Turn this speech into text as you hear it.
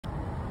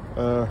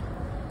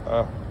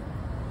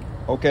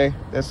Okay,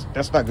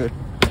 that's not good.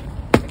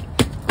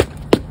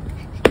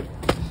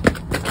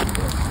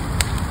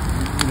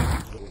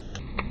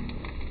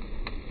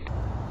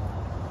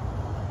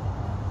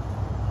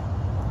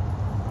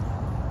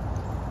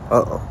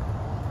 Uh-oh.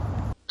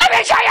 Let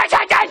me show you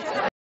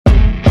something!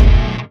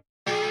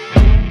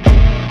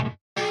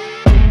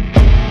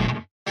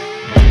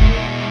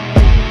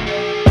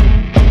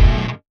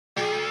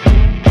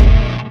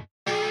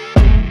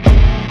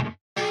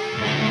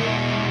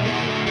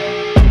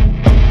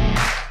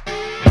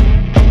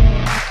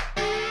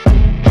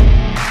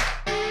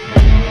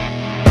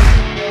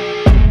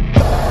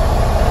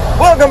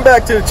 Welcome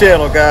back to the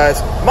channel,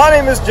 guys. My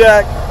name is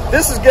Jack.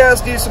 This is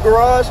GasDiesel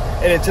Garage,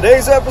 and in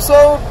today's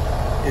episode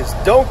is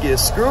Don't Get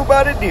Screwed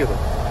by the Dealer.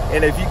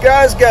 And if you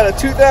guys got a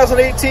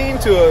 2018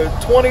 to a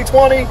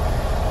 2020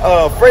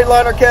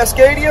 Freightliner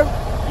Cascadia,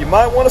 you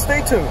might want to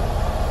stay tuned.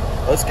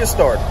 Let's get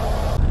started.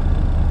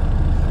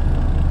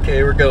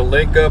 Okay, we're gonna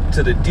link up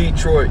to the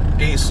Detroit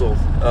diesel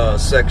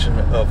section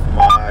of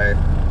my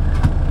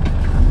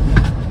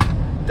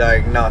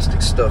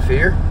diagnostic stuff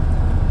here.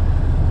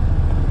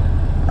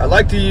 I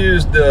like to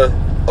use the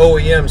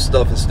OEM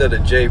stuff instead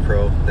of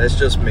J-Pro. That's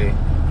just me.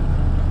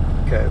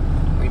 Okay,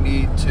 we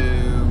need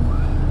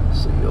to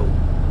see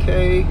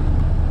okay.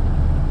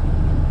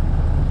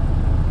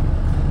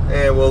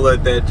 And we'll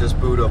let that just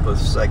boot up a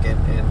second,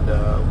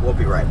 and we'll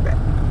be right back.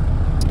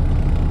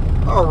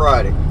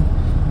 Alrighty.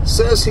 It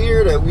says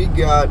here that we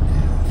got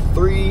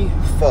 3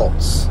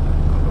 faults. I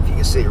don't know if you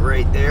can see it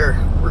right there.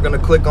 We're gonna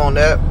click on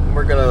that, and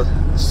we're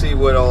gonna see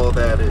what all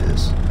that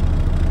is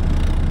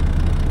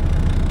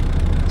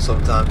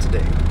sometime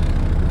today.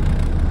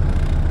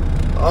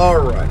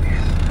 Alright,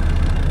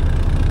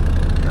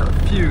 got a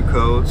few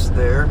codes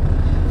there.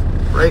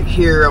 Right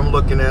here I'm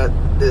looking at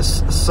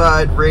this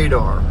side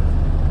radar.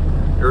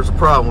 There's a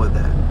problem with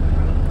that,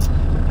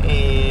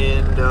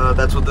 and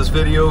that's what this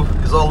video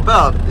is all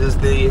about, is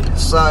the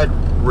side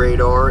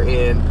radar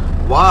and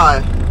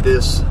why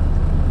this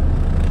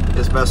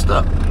is messed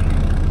up.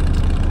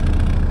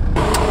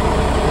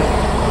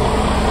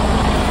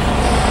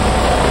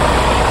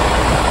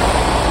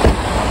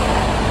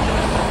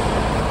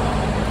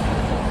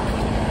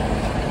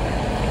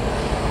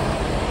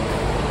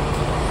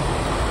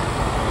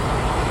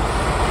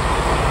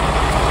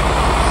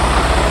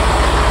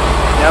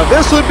 Now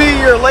this would be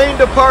your lane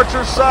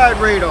departure side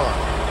radar,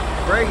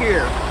 right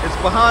here. It's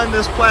behind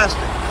this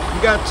plastic.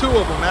 You got 2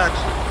 of them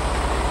actually.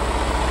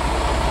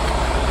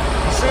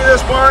 You see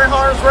this wiring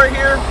harness right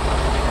here?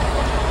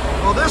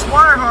 Well, this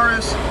wiring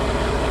harness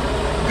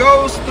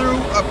goes through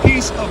a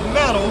piece of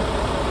metal,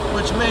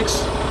 which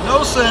makes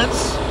no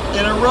sense,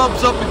 and it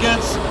rubs up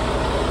against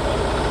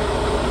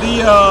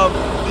the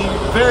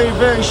very,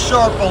 very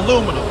sharp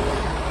aluminum.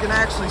 You can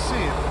actually see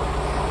it.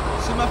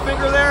 See my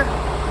finger there?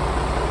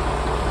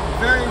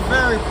 Very,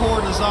 very poor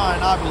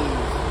design, I believe.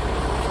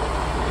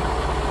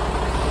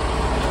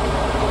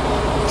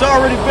 It's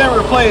already been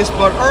replaced,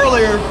 but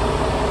earlier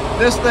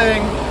this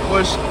thing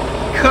was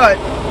cut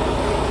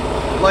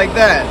like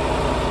that.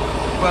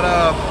 But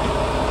I'm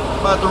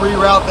about to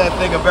reroute that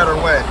thing a better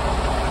way.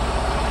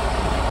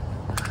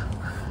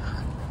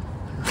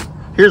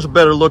 Here's a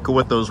better look at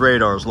what those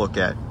radars look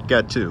at. You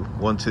got 2,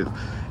 1, 2.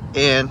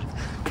 And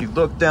if you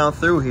look down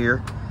through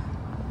here,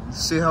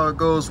 see how it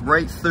goes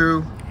right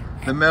through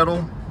the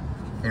metal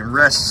and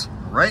rests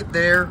right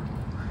there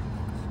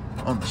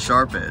on the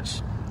sharp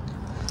edge.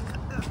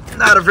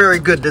 Not a very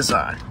good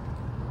design.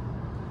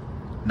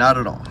 Not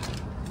at all.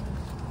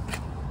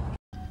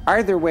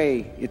 Either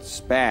way, it's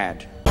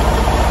bad.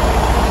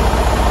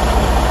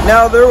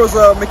 Now, there was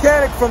a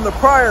mechanic from the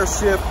prior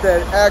shift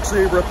that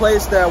actually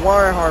replaced that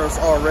wiring harness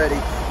already.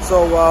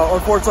 So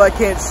unfortunately I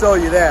can't show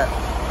you that.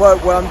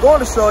 But what I'm going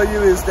to show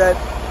you is that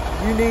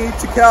you need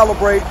to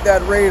calibrate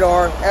that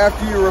radar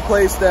after you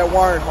replace that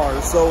wiring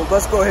harness. So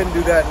let's go ahead and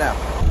do that now.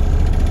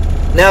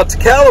 Now, to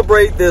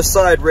calibrate this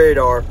side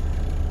radar,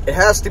 it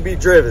has to be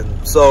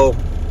driven. So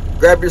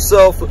grab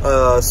yourself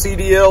a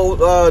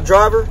CDL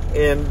driver,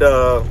 and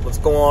let's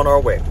go on our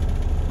way.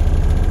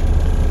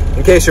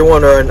 In case you're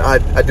wondering,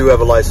 I do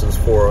have a license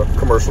for a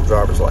commercial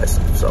driver's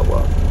license. So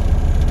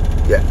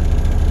yeah.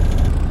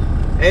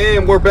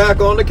 And we're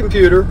back on the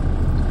computer,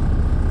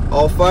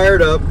 all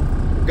fired up.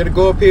 We're gonna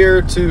go up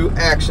here to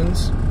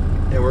actions,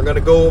 and we're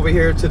gonna go over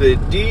here to the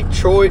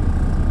Detroit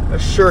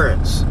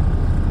Assurance.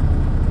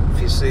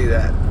 If you see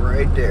that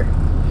right there,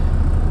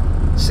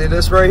 see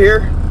this right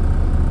here,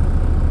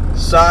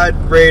 side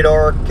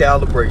radar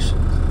calibration.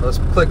 Let's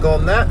click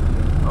on that.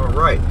 All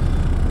right.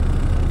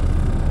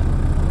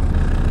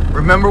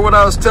 Remember what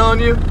I was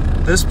telling you?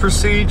 This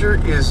procedure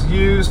is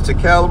used to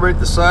calibrate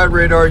the side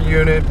radar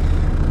unit.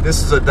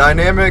 This is a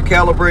dynamic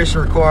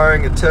calibration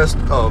requiring a test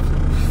of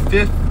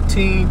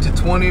 15 to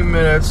 20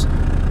 minutes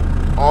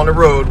on the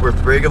road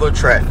with regular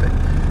traffic.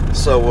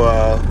 So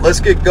let's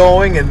get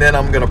going, and then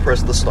I'm gonna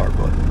press the start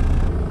button.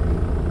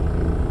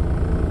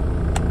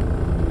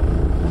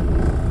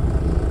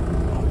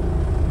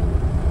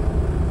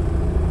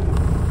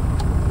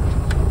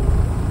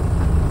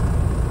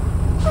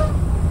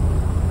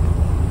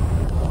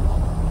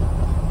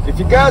 If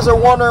you guys are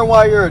wondering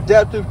why your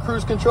adaptive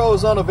cruise control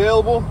is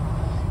unavailable,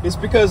 it's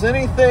because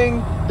anything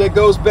that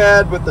goes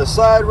bad with the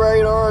side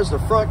radars, the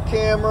front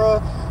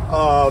camera,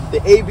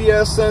 the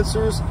ABS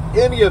sensors,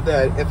 any of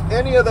that, if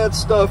any of that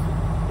stuff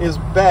is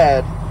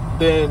bad,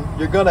 then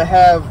you're gonna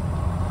have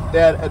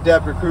that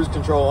adaptive cruise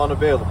control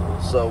unavailable.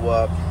 So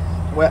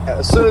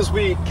as soon as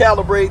we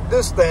calibrate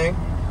this thing,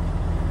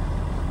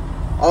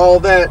 all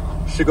that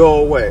should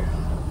go away,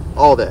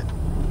 all that.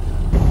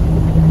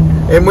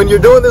 And when you're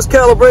doing this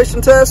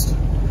calibration test,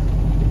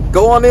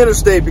 go on the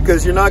interstate,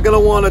 because you're not going to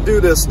want to do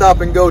this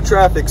stop and go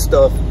traffic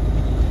stuff,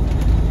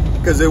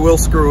 because it will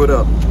screw it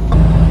up.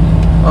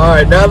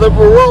 Alright, now that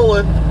we're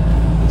rolling,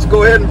 let's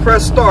go ahead and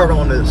press start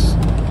on this.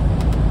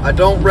 I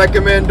don't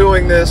recommend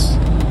doing this.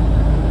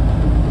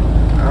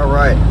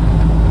 Alright,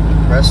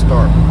 press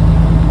start.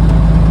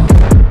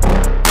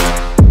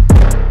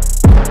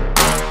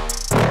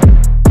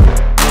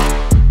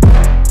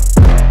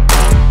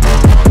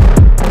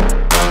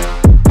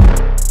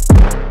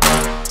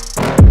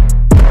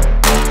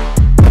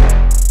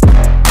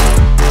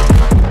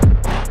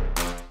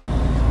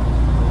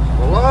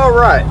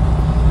 Alright,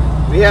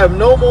 we have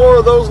no more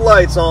of those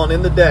lights on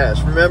in the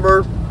dash.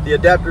 Remember, the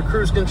adaptive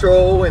cruise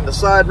control and the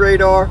side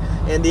radar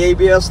and the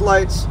ABS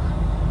lights?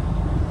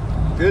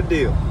 Good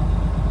deal.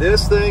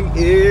 This thing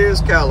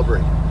is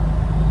calibrated.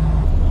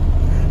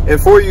 And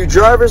for you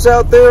drivers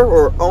out there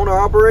or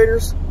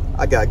owner-operators,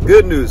 I got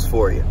good news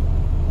for you.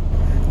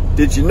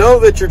 Did you know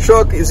that your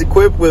truck is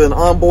equipped with an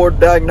onboard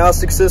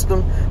diagnostic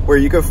system where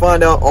you can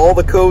find out all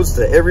the codes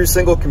to every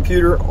single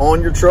computer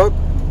on your truck?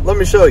 Let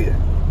me show you.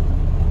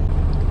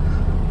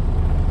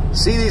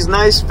 See these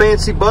nice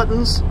fancy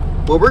buttons?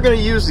 Well, we're going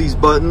to use these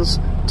buttons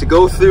to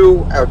go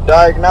through our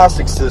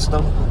diagnostic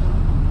system,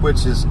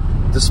 which is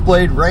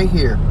displayed right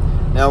here.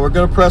 Now we're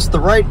going to press the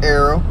right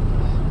arrow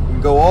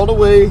and go all the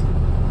way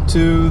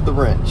to the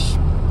wrench.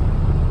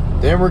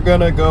 Then we're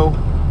going to go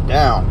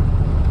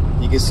down.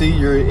 You can see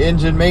your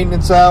engine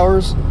maintenance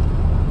hours.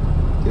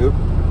 Yep.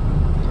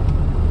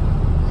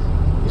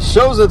 It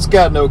shows it's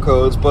got no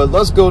codes, but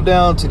let's go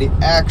down to the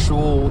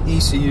actual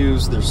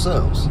ECUs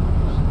themselves.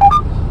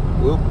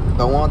 Whoop,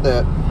 don't want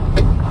that.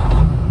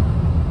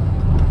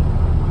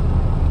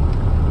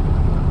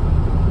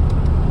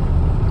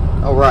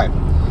 Alright.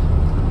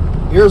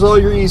 Here's all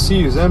your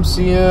ECUs.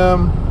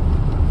 MCM,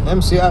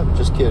 MCI,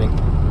 just kidding.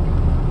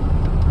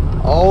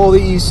 All the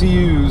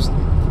ECUs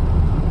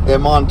that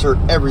monitor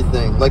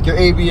everything, like your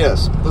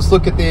ABS. Let's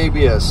look at the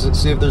ABS and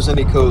see if there's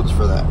any codes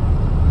for that.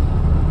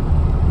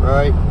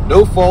 Right,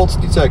 no faults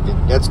detected.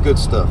 That's good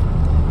stuff.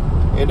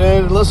 And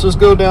then let's just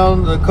go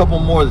down to a couple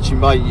more that you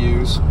might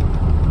use.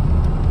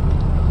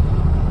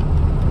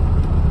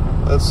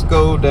 Let's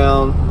go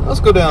down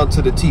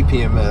to the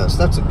TPMS.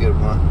 That's a good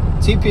one.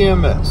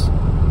 TPMS.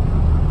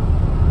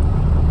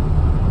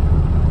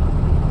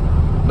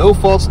 No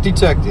faults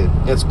detected.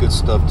 That's good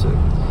stuff too.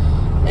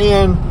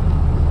 And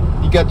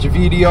you got your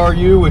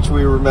VDRU, which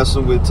we were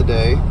messing with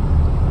today.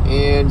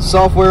 And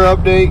software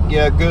update,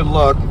 yeah, good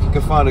luck. If you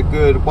can find a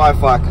good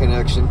Wi-Fi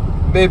connection,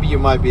 maybe you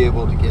might be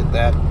able to get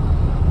that.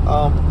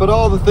 But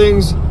all the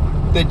things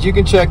that you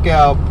can check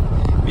out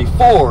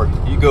before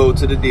you go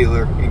to the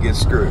dealer and get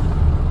screwed.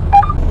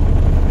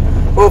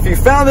 Well, if you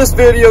found this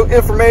video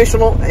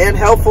informational and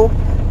helpful,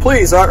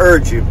 please, I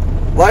urge you,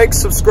 like,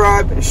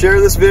 subscribe, and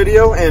share this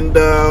video, and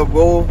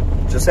we'll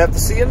just have to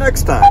see you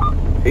next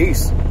time.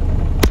 Peace.